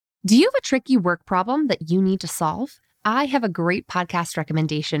Do you have a tricky work problem that you need to solve? I have a great podcast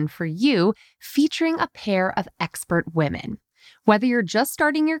recommendation for you featuring a pair of expert women. Whether you're just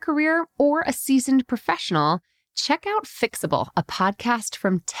starting your career or a seasoned professional, check out Fixable, a podcast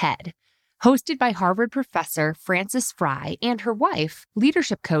from TED. Hosted by Harvard professor Frances Frei and her wife,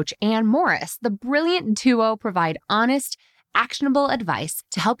 leadership coach Anne Morris, the brilliant duo provide honest, actionable advice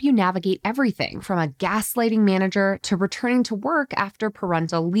to help you navigate everything from a gaslighting manager to returning to work after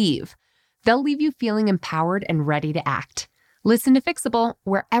parental leave. They'll leave you feeling empowered and ready to act. Listen to Fixable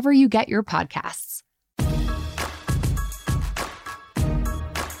wherever you get your podcasts.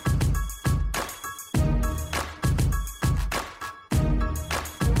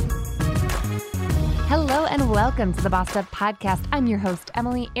 Hello and welcome to the Bossed Up Podcast. I'm your host,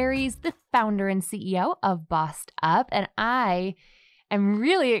 Emily Aries, the founder and CEO of Bossed Up, and I am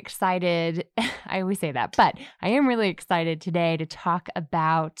really excited. I always say that, but I am really excited today to talk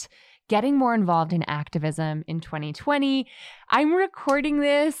about getting more involved in activism in 2020. I'm recording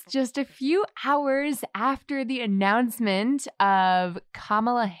this just a few hours after the announcement of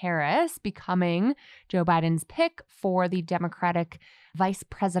Kamala Harris becoming Joe Biden's pick for the Democratic vice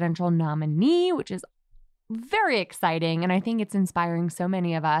presidential nominee, which is very exciting. And I think it's inspiring so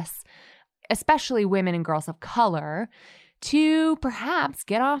many of us, especially women and girls of color, to perhaps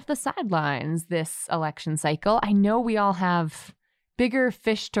get off the sidelines this election cycle. I know we all have bigger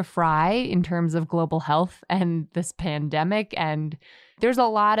fish to fry in terms of global health and this pandemic, and there's a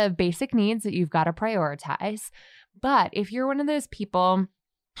lot of basic needs that you've got to prioritize. But if you're one of those people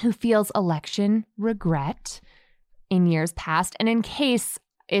who feels election regret in years past, and in case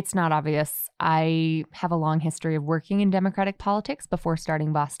it's not obvious, I have a long history of working in Democratic politics before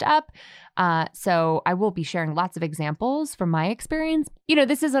starting Bossed Up. So I will be sharing lots of examples from my experience. You know,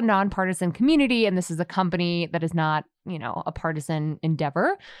 this is a nonpartisan community, and this is a company that is not, a partisan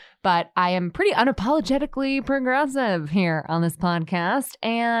endeavor. But I am pretty unapologetically progressive here on this podcast.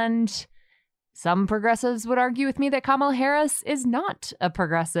 And some progressives would argue with me that Kamala Harris is not a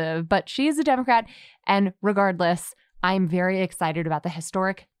progressive, but she is a Democrat. And regardless, I'm very excited about the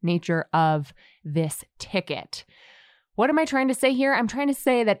historic nature of this ticket. What am I trying to say here? I'm trying to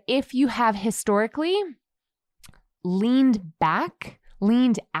say that if you have historically leaned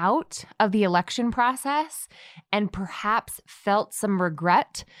out of the election process and perhaps felt some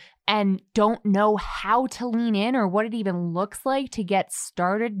regret and don't know how to lean in or what it even looks like to get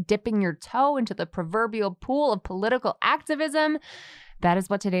started dipping your toe into the proverbial pool of political activism, that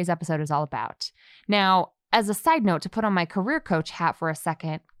is what today's episode is all about. Now, as a side note, to put on my career coach hat for a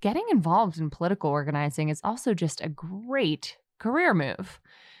second, getting involved in political organizing is also just a great career move.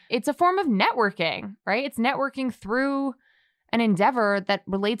 It's a form of networking, right? It's networking through an endeavor that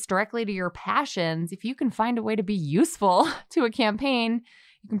relates directly to your passions. If you can find a way to be useful to a campaign,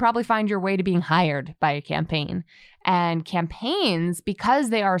 you can probably find your way to being hired by a campaign. And campaigns, because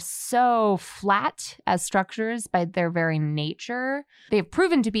they are so flat as structures by their very nature, they've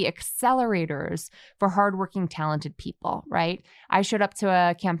proven to be accelerators for hardworking, talented people, right? I showed up to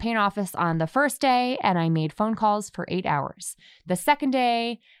a campaign office on the first day and I made phone calls for 8 hours. The second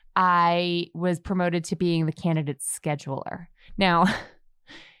day, I was promoted to being the candidate scheduler. Now,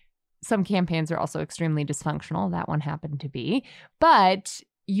 some campaigns are also extremely dysfunctional. That one happened to be. But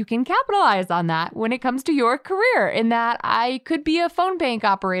you can capitalize on that when it comes to your career, in that I could be a phone bank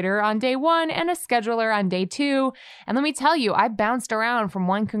operator on day one and a scheduler on day two. And let me tell you, I bounced around from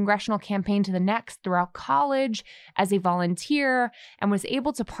one congressional campaign to the next throughout college as a volunteer and was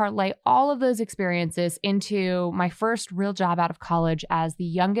able to parlay all of those experiences into my first real job out of college as the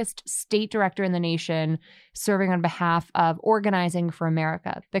youngest state director in the nation, serving on behalf of Organizing for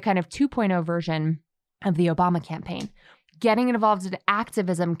America, the kind of 2.0 version of the Obama campaign. Getting involved in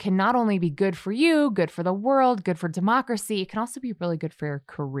activism can not only be good for you, good for the world, good for democracy, it can also be really good for your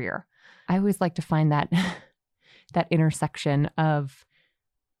career. I always like to find that intersection of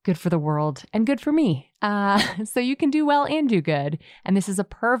good for the world and good for me. So you can do well and do good. And this is a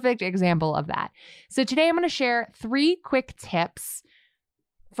perfect example of that. So today I'm going to share 3 quick tips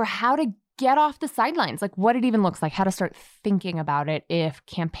for how to get off the sidelines, like what it even looks like, how to start thinking about it if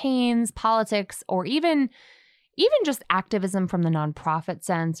campaigns, politics, or even just activism from the nonprofit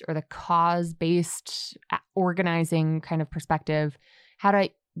sense or the cause-based organizing kind of perspective, how to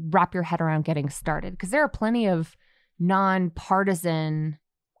wrap your head around getting started. Because there are plenty of nonpartisan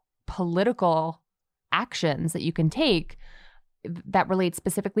political actions that you can take that relate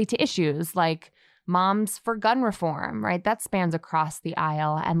specifically to issues like Moms for gun reform, right? That spans across the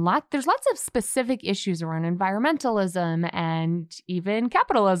aisle. And there's lots of specific issues around environmentalism and even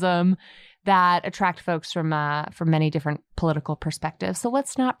capitalism that attract folks from many different political perspectives. So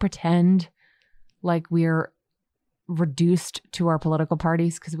let's not pretend like we're reduced to our political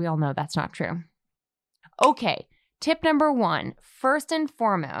parties, because we all know that's not true. Okay, tip number 1, first and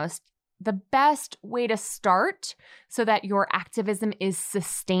foremost, the best way to start so that your activism is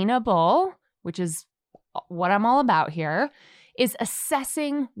sustainable, which is what I'm all about here, is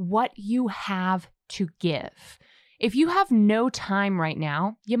assessing what you have to give. If you have no time right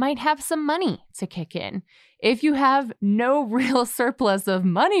now, you might have some money to kick in. If you have no real surplus of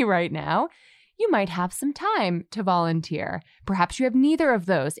money right now, you might have some time to volunteer. Perhaps you have neither of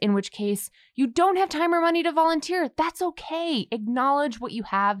those, in which case you don't have time or money to volunteer. That's okay. Acknowledge what you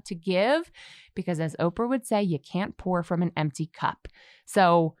have to give, because as Oprah would say, you can't pour from an empty cup.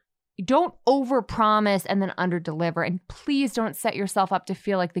 So don't overpromise and then underdeliver. And please don't set yourself up to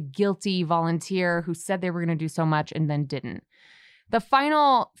feel like the guilty volunteer who said they were going to do so much and then didn't. The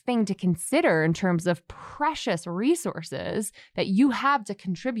final thing to consider in terms of precious resources that you have to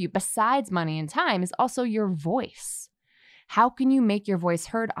contribute besides money and time is also your voice. How can you make your voice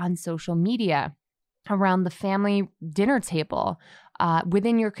heard on social media, around the family dinner table,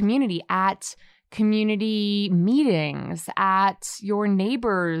 within your community, at community meetings, at your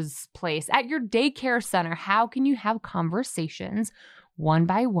neighbor's place, at your daycare center? How can you have conversations one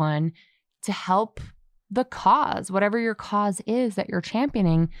by one to help the cause, whatever your cause is that you're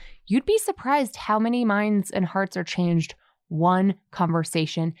championing? You'd be surprised how many minds and hearts are changed one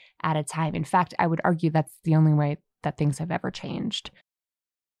conversation at a time. In fact, I would argue that's the only way that things have ever changed.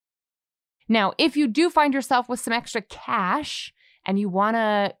 Now, if you do find yourself with some extra cash and you want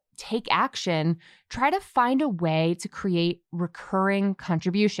to take action, try to find a way to create recurring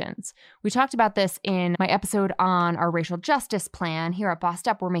contributions. We talked about this in my episode on our racial justice plan. Here at Bossed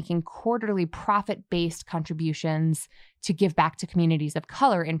Up, we're making quarterly profit-based contributions to give back to communities of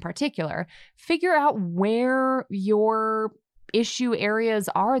color in particular. Figure out where your issue areas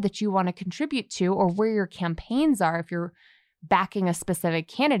are that you want to contribute to, or where your campaigns are if you're backing a specific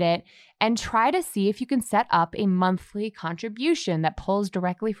candidate, and try to see if you can set up a monthly contribution that pulls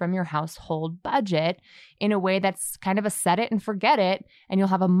directly from your household budget in a way that's kind of a set it and forget it, and you'll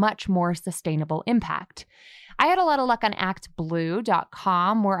have a much more sustainable impact. I had a lot of luck on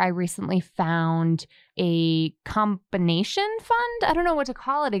actblue.com, where I recently found a combination fund. I don't know what to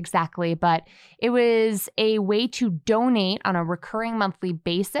call it exactly, but it was a way to donate on a recurring monthly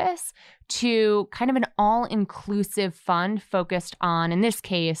basis to kind of an all-inclusive fund focused on, in this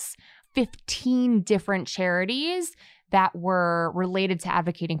case, 15 different charities that were related to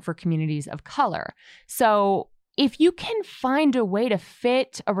advocating for communities of color. So if you can find a way to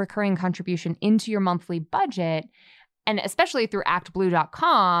fit a recurring contribution into your monthly budget, and especially through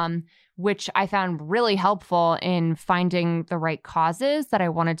actblue.com, which I found really helpful in finding the right causes that I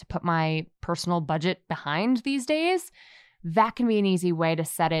wanted to put my personal budget behind these days, that can be an easy way to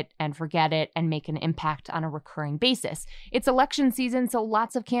set it and forget it and make an impact on a recurring basis. It's election season, so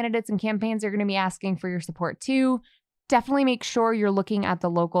lots of candidates and campaigns are going to be asking for your support too. Definitely make sure you're looking at the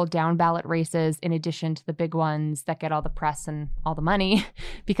local down ballot races in addition to the big ones that get all the press and all the money,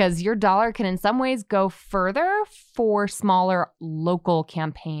 because your dollar can in some ways go further for smaller local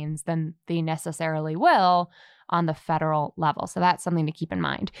campaigns than they necessarily will on the federal level. So that's something to keep in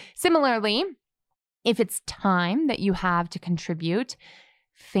mind. Similarly, if it's time that you have to contribute,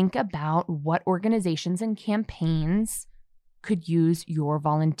 think about what organizations and campaigns could use your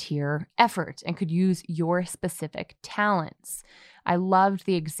volunteer effort and could use your specific talents. I loved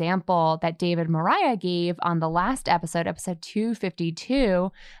the example that David Mariah gave on the last episode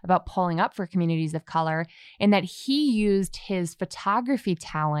 252, about pulling up for communities of color, in that he used his photography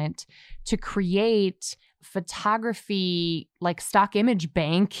talent to create photography like stock image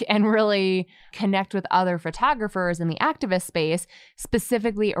bank and really connect with other photographers in the activist space,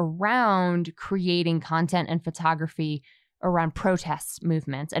 specifically around creating content and photography around protest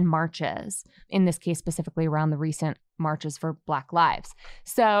movements and marches, in this case specifically around the recent marches for Black Lives.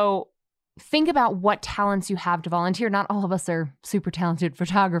 So think about what talents you have to volunteer. Not all of us are super talented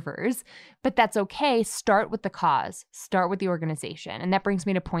photographers, but that's okay. Start with the cause, start with the organization. And that brings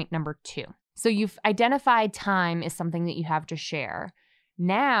me to point number 2. So you've identified time is something that you have to share.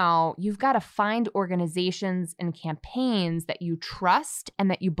 Now you've got to find organizations and campaigns that you trust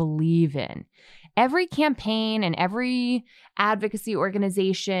and that you believe in. Every campaign and every advocacy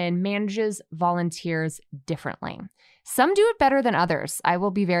organization manages volunteers differently. Some do it better than others. I will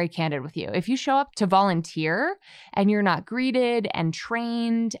be very candid with you. If you show up to volunteer and you're not greeted and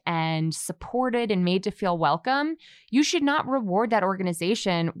trained and supported and made to feel welcome, you should not reward that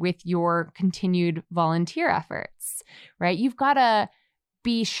organization with your continued volunteer efforts, right? You've got to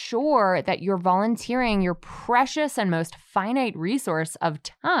be sure that you're volunteering your precious and most finite resource of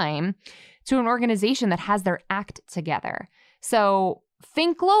time to an organization that has their act together. So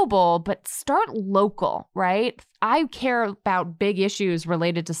think global, but start local, right? I care about big issues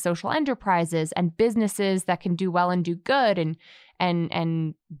related to social enterprises and businesses that can do well and do good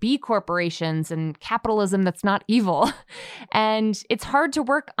and B corporations and capitalism that's not evil. And it's hard to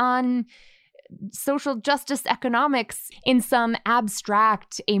work on social justice economics in some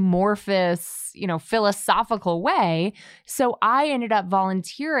abstract, amorphous, philosophical way. So I ended up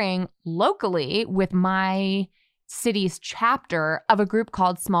volunteering locally with my city's chapter of a group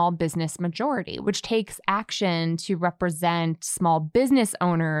called Small Business Majority, which takes action to represent small business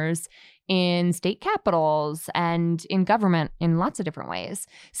owners in state capitals and in government in lots of different ways.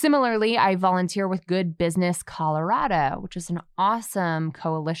 Similarly, I volunteer with Good Business Colorado, which is an awesome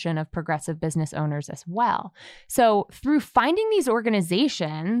coalition of progressive business owners as well. So through finding these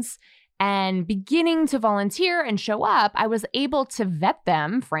organizations and beginning to volunteer and show up, I was able to vet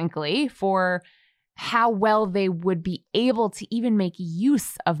them, frankly, for how well they would be able to even make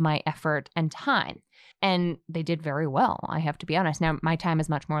use of my effort and time. And they did very well, I have to be honest. Now, my time is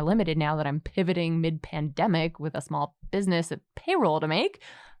much more limited now that I'm pivoting mid-pandemic with a small business payroll to make.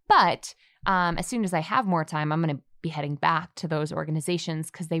 But as soon as I have more time, I'm going to be heading back to those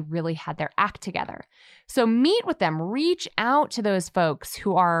organizations because they really had their act together. So meet with them, reach out to those folks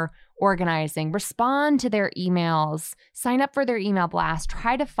who are organizing, respond to their emails, sign up for their email blast,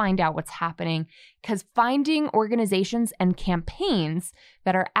 try to find out what's happening, because finding organizations and campaigns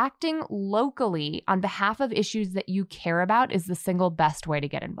that are acting locally on behalf of issues that you care about is the single best way to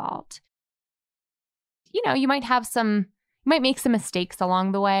get involved. You might make some mistakes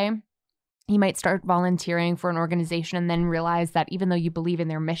along the way. You might start volunteering for an organization and then realize that even though you believe in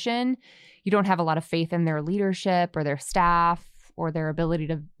their mission, you don't have a lot of faith in their leadership or their staff or their ability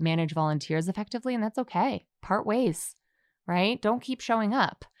to manage volunteers effectively, and that's okay. Part ways, right? Don't keep showing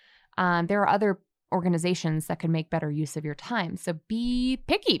up. There are other organizations that can make better use of your time, so be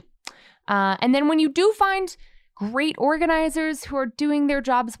picky. And then when you do find great organizers who are doing their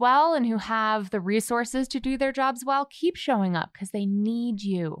jobs well and who have the resources to do their jobs well, keep showing up because they need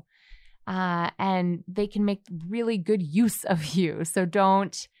you. And they can make really good use of you. So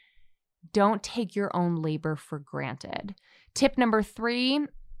don't take your own labor for granted. Tip number 3,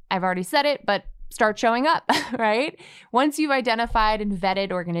 I've already said it, but start showing up, right? Once you've identified and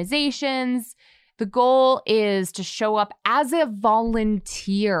vetted organizations, the goal is to show up as a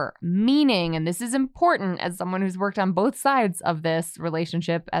volunteer, meaning, and this is important as someone who's worked on both sides of this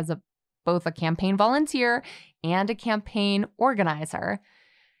relationship as both a campaign volunteer and a campaign organizer,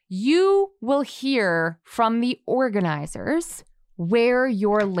 you will hear from the organizers where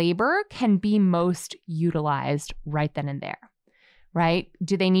your labor can be most utilized right then and there, right?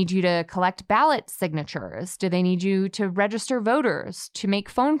 Do they need you to collect ballot signatures? Do they need you to register voters, to make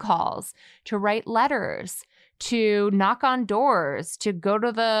phone calls, to write letters, to knock on doors, to go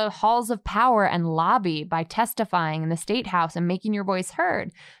to the halls of power and lobby by testifying in the State House and making your voice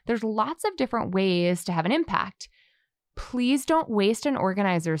heard? There's lots of different ways to have an impact. Please don't waste an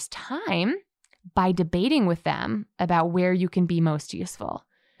organizer's time by debating with them about where you can be most useful.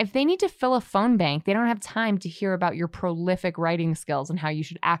 If they need to fill a phone bank, they don't have time to hear about your prolific writing skills and how you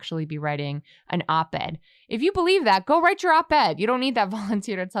should actually be writing an op-ed. If you believe that, go write your op-ed. You don't need that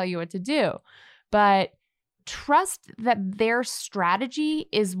volunteer to tell you what to do. But trust that their strategy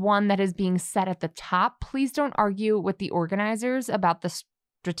is one that is being set at the top. Please don't argue with the organizers about the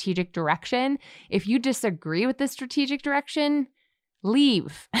strategic direction. If you disagree with the strategic direction,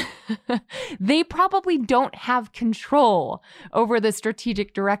 leave. They probably don't have control over the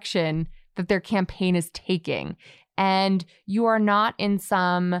strategic direction that their campaign is taking. And you are not in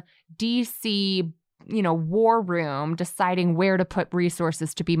some DC, war room deciding where to put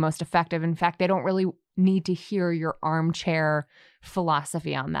resources to be most effective. In fact, they don't really need to hear your armchair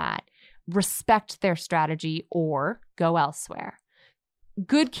philosophy on that. Respect their strategy or go elsewhere.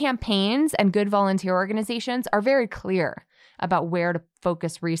 Good campaigns and good volunteer organizations are very clear about where to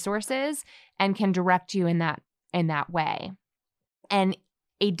focus resources and can direct you in that way. And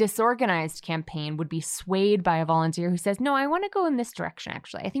a disorganized campaign would be swayed by a volunteer who says, no, I want to go in this direction,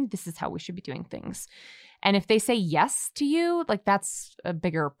 actually. I think this is how we should be doing things. And if they say yes to you, that's a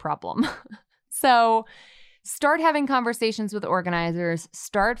bigger problem. So Start having conversations with organizers,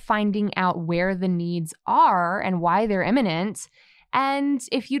 start finding out where the needs are and why they're imminent. And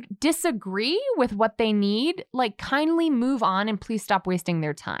if you disagree with what they need, like kindly move on and please stop wasting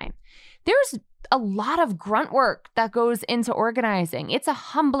their time. There's a lot of grunt work that goes into organizing. It's a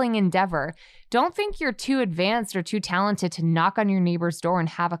humbling endeavor. Don't think you're too advanced or too talented to knock on your neighbor's door and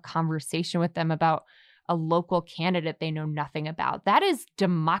have a conversation with them about a local candidate they know nothing about. That is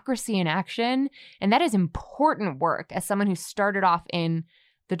democracy in action, and that is important work. As someone who started off in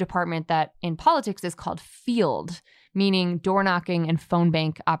the department that in politics is called field, meaning door knocking and phone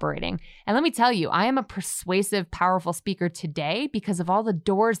bank operating. And let me tell you, I am a persuasive, powerful speaker today because of all the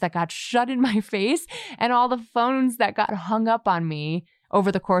doors that got shut in my face and all the phones that got hung up on me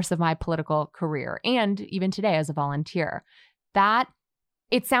over the course of my political career and even today as a volunteer. That,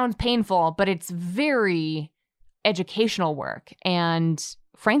 it sounds painful, but it's very educational work. And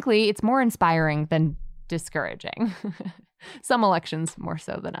frankly, it's more inspiring than discouraging. Some elections more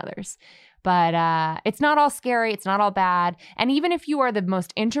so than others. But it's not all scary. It's not all bad. And even if you are the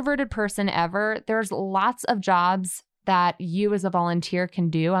most introverted person ever, there's lots of jobs that you as a volunteer can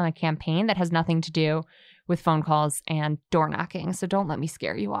do on a campaign that has nothing to do with phone calls and door knocking. So don't let me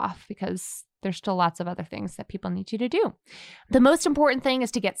scare you off because there's still lots of other things that people need you to do. The most important thing is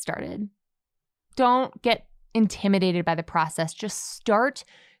to get started. Don't get intimidated by the process. Just start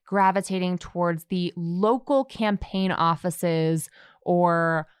gravitating towards the local campaign offices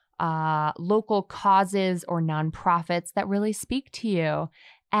or local causes or nonprofits that really speak to you.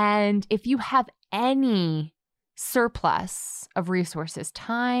 And if you have any surplus of resources,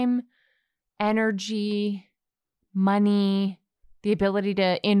 time, energy, money, the ability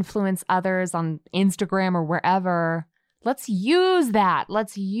to influence others on Instagram or wherever, let's use that.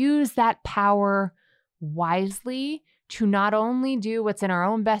 Let's use that power wisely to not only do what's in our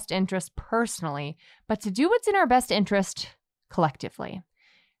own best interest personally, but to do what's in our best interest collectively,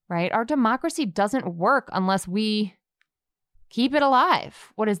 right? Our democracy doesn't work unless we keep it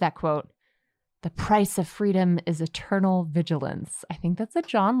alive. What is that quote? The price of freedom is eternal vigilance. I think that's a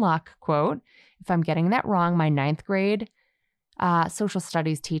John Locke quote. If I'm getting that wrong, my 9th grade social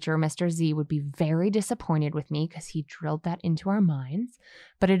studies teacher, Mr. Z, would be very disappointed with me because he drilled that into our minds.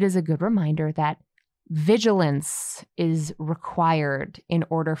 But it is a good reminder that vigilance is required in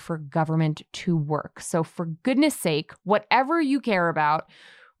order for government to work. So for goodness sake, whatever you care about,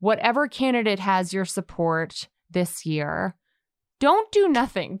 whatever candidate has your support this year, don't do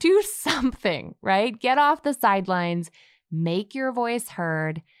nothing. Do something, right? Get off the sidelines, make your voice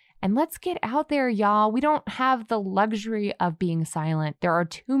heard, and let's get out there, y'all. We don't have the luxury of being silent. There are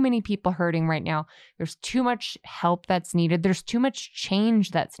too many people hurting right now. There's too much help that's needed. There's too much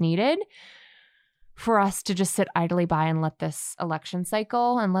change that's needed for us to just sit idly by and let this election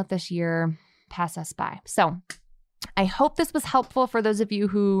cycle and let this year pass us by. So I hope this was helpful for those of you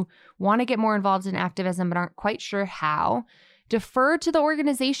who want to get more involved in activism but aren't quite sure how. Defer to the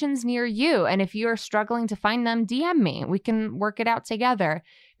organizations near you. And if you are struggling to find them, DM me. We can work it out together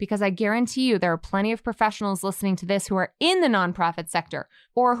because I guarantee you there are plenty of professionals listening to this who are in the nonprofit sector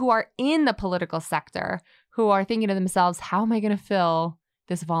or who are in the political sector who are thinking to themselves, how am I going to fill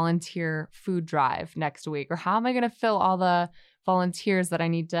this volunteer food drive next week? Or how am I going to fill all the volunteers that I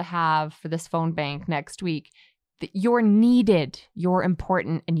need to have for this phone bank next week? You're needed, you're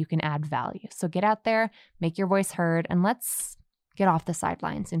important, and you can add value. So get out there, make your voice heard, and let's get off the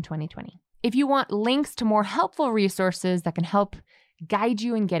sidelines in 2020. If you want links to more helpful resources that can help guide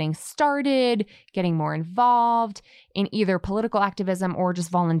you in getting started, getting more involved in either political activism or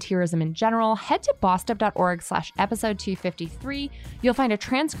just volunteerism in general, head to bossedup.org/episode 253. You'll find a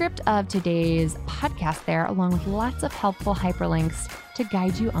transcript of today's podcast there, along with lots of helpful hyperlinks to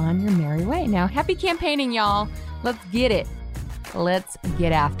guide you on your merry way. Now, happy campaigning, y'all. Let's get it. Let's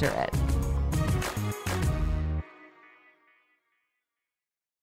get after it.